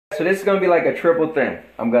so this is going to be like a triple thing.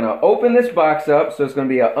 I'm going to open this box up, so it's going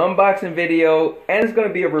to be an unboxing video, and it's going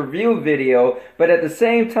to be a review video, but at the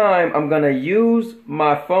same time, I'm going to use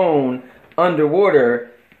my phone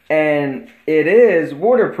underwater, and it is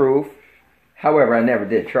waterproof. However, I never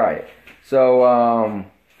did try it. So,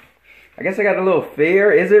 I guess I got a little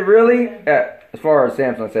fear. Is it really? As far as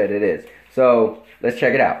Samsung said, it is. So, let's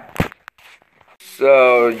check it out.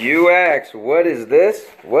 So, you ask, what is this?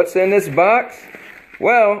 What's in this box?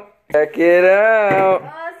 Well, check it out.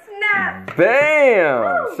 Oh, snap. Bam!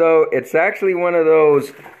 Woo. So, it's actually one of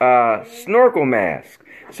those snorkel masks.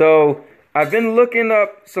 So, I've been looking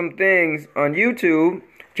up some things on YouTube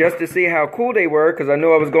just to see how cool they were, because I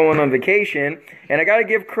knew I was going on vacation. And I got to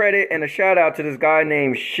give credit and a shout out to this guy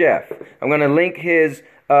named Sheff. I'm going to link his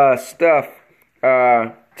stuff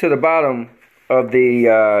to the bottom of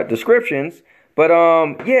the descriptions. But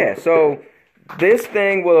yeah, so this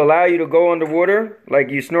thing will allow you to go underwater like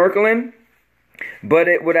you snorkeling, but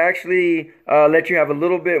it would actually let you have a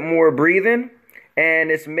little bit more breathing, and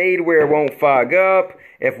it's made where it won't fog up.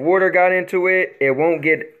 If water got into it, it won't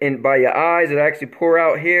get in by your eyes. It actually pour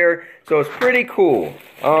out here, so it's pretty cool.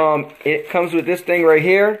 It comes with this thing right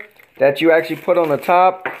here that you actually put on the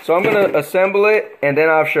top. So I'm gonna assemble it, and then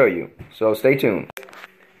I'll show you. So stay tuned.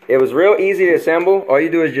 It was real easy to assemble. All you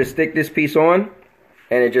do is just stick this piece on,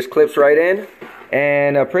 and it just clips right in,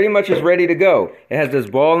 and pretty much is ready to go. It has this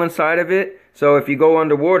ball inside of it, so if you go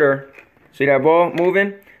underwater, see that ball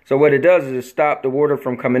moving? So what it does is it stops the water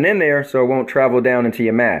from coming in there, so it won't travel down into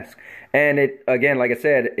your mask. And it, again, like I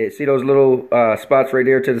said, see those little spots right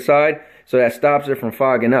there to the side? So that stops it from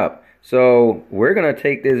fogging up. So we're gonna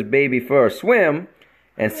take this baby for a swim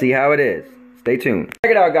and see how it is. Stay tuned.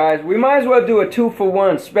 Check it out, guys. We might as well do a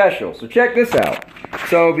 2-for-1 special. So check this out.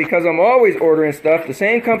 So because I'm always ordering stuff, the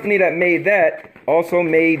same company that made that also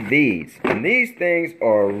made these. And these things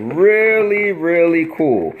are really, really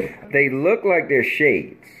cool. They look like they're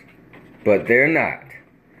shades, but they're not.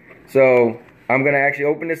 So I'm going to actually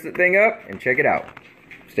open this thing up and check it out.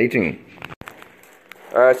 Stay tuned.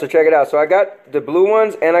 Alright, so check it out. So I got the blue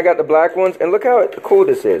ones and I got the black ones, and look how cool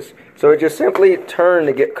this is. So it just simply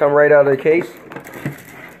turned to come right out of the case.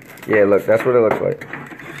 Yeah, look, that's what it looks like.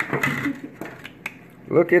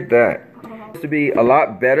 Look at that. It's to be a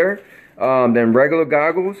lot better than regular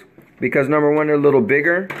goggles, because number one, they're a little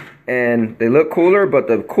bigger and they look cooler, but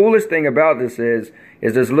the coolest thing about this is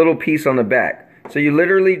this little piece on the back. So you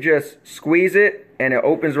literally just squeeze it and it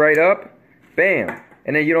opens right up. Bam.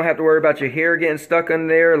 And then you don't have to worry about your hair getting stuck in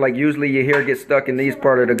there, like usually your hair gets stuck in these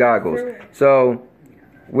part of the goggles. So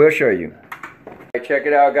we'll show you. Right, check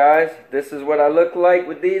it out, guys. This is what I look like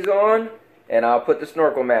with these on, and I'll put the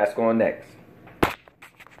snorkel mask on next.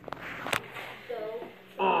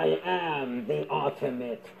 I am the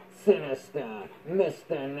ultimate sinister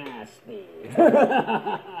Mr. Nasty.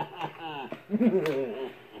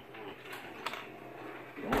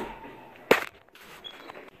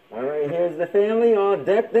 Alright, here's the family all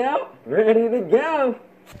decked out, ready to go.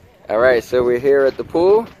 Alright, so we're here at the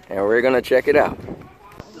pool, and we're going to check it out.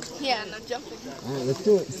 Yeah, no jumping. Alright, let's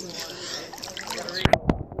do it.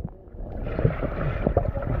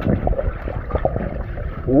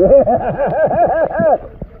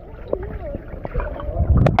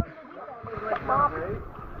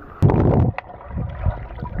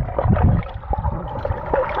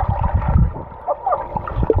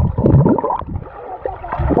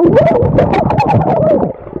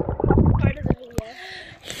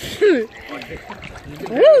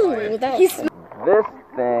 This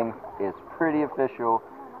thing is pretty official.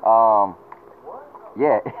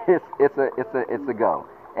 Yeah, it's a go.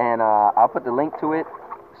 And I'll put the link to it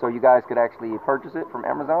so you guys could actually purchase it from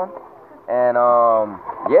Amazon. And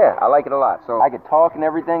yeah, I like it a lot. So I could talk and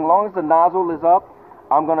everything. As long as the nozzle is up,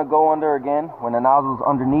 I'm gonna go under again when the nozzle's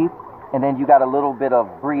underneath. And then you got a little bit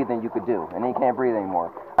of breathing you could do, and then you can't breathe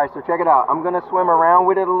anymore. All right, so check it out. I'm gonna swim around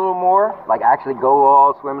with it a little more, like actually go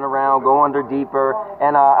all swimming around, go under deeper,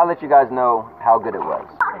 and I'll let you guys know how good it was.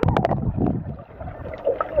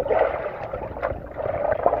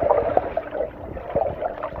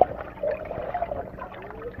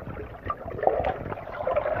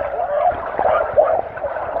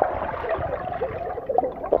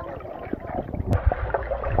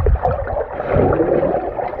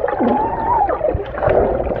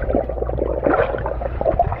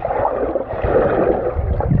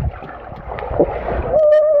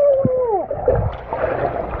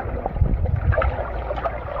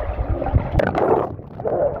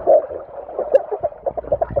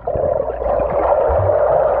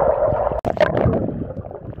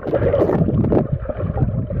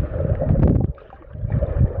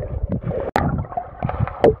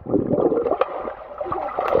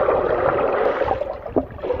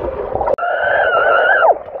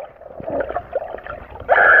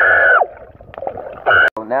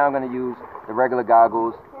 Now I'm going to use the regular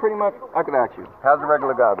goggles. Pretty much, I could ask you, how's the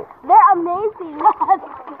regular goggles? They're amazing.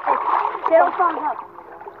 They don't sound up.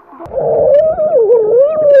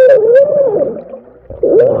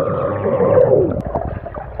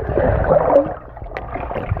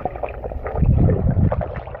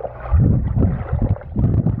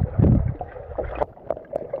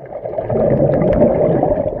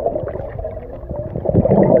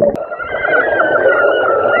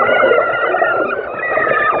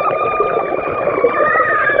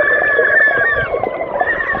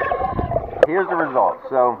 Here's the result.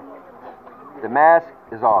 So the mask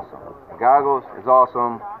is awesome. The goggles is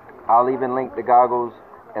awesome. I'll even link the goggles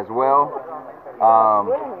as well.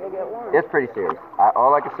 It's pretty serious.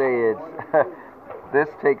 All I can say is this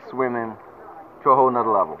takes swimming to a whole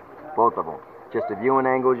nother level. Both of them. Just the viewing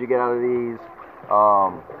angles you get out of these.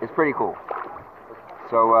 It's pretty cool.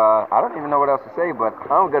 So I don't even know what else to say, but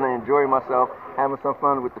I'm going to enjoy myself, having some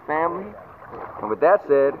fun with the family. And with that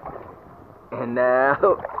said, and now,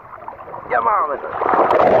 your mama.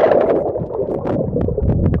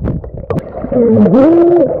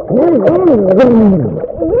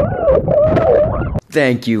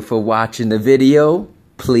 Thank you for watching the video.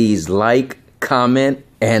 Please like, comment,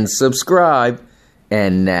 and subscribe.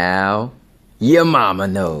 And now, your mama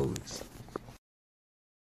knows.